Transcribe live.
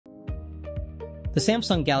The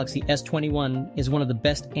Samsung Galaxy S21 is one of the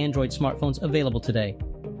best Android smartphones available today,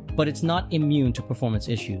 but it's not immune to performance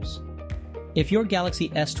issues. If your Galaxy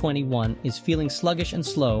S21 is feeling sluggish and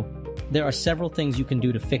slow, there are several things you can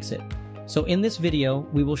do to fix it. So in this video,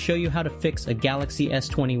 we will show you how to fix a Galaxy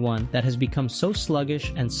S21 that has become so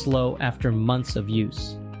sluggish and slow after months of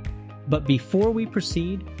use. But before we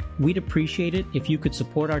proceed, we'd appreciate it if you could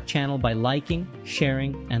support our channel by liking,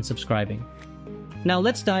 sharing, and subscribing. Now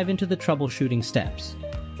let's dive into the troubleshooting steps.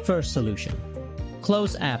 First solution: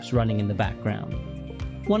 close apps running in the background.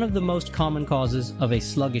 One of the most common causes of a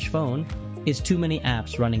sluggish phone is too many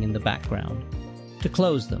apps running in the background. To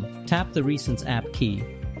close them, tap the Recents app key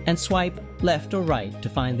and swipe left or right to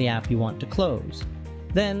find the app you want to close.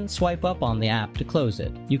 Then swipe up on the app to close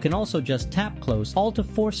it. You can also just tap Close All to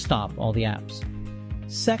force stop all the apps.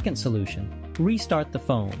 Second solution: restart the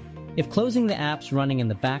phone. If closing the apps running in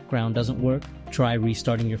the background doesn't work, try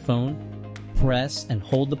restarting your phone. Press and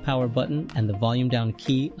hold the power button and the volume down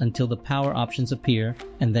key until the power options appear,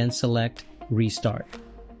 and then select Restart.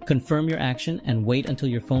 Confirm your action and wait until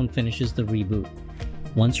your phone finishes the reboot.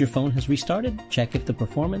 Once your phone has restarted, check if the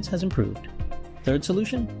performance has improved. Third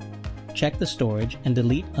solution: check the storage and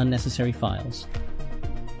delete unnecessary files.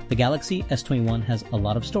 The Galaxy S21 has a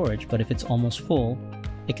lot of storage, but if it's almost full,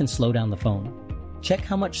 it can slow down the phone. Check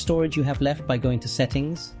how much storage you have left by going to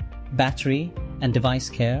Settings, Battery, and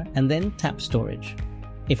Device Care, and then tap Storage.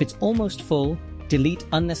 If it's almost full, delete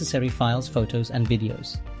unnecessary files, photos, and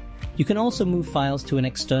videos. You can also move files to an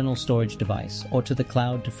external storage device or to the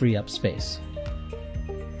cloud to free up space.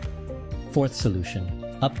 Fourth solution: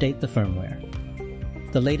 update the firmware.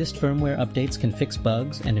 The latest firmware updates can fix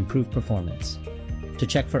bugs and improve performance. To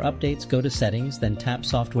check for updates, go to Settings, then tap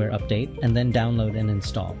Software Update, and then download and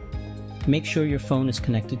install. Make sure your phone is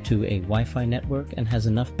connected to a Wi-Fi network and has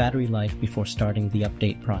enough battery life before starting the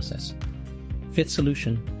update process. Fifth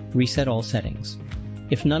solution: reset all settings.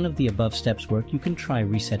 If none of the above steps work, you can try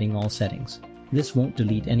resetting all settings. This won't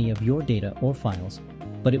delete any of your data or files,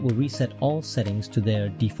 but it will reset all settings to their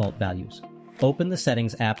default values. Open the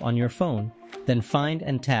Settings app on your phone, then find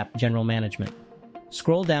and tap General Management.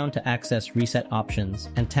 Scroll down to access Reset Options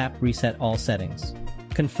and tap Reset All Settings.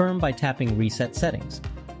 Confirm by tapping Reset Settings,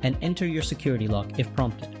 and enter your security lock if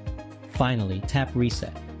prompted. Finally, tap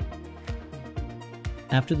Reset.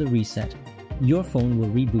 After the reset, your phone will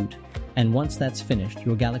reboot, and once that's finished,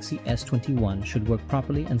 your Galaxy S21 should work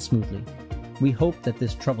properly and smoothly. We hope that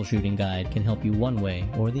this troubleshooting guide can help you one way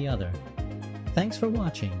or the other. Thanks for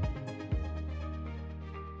watching.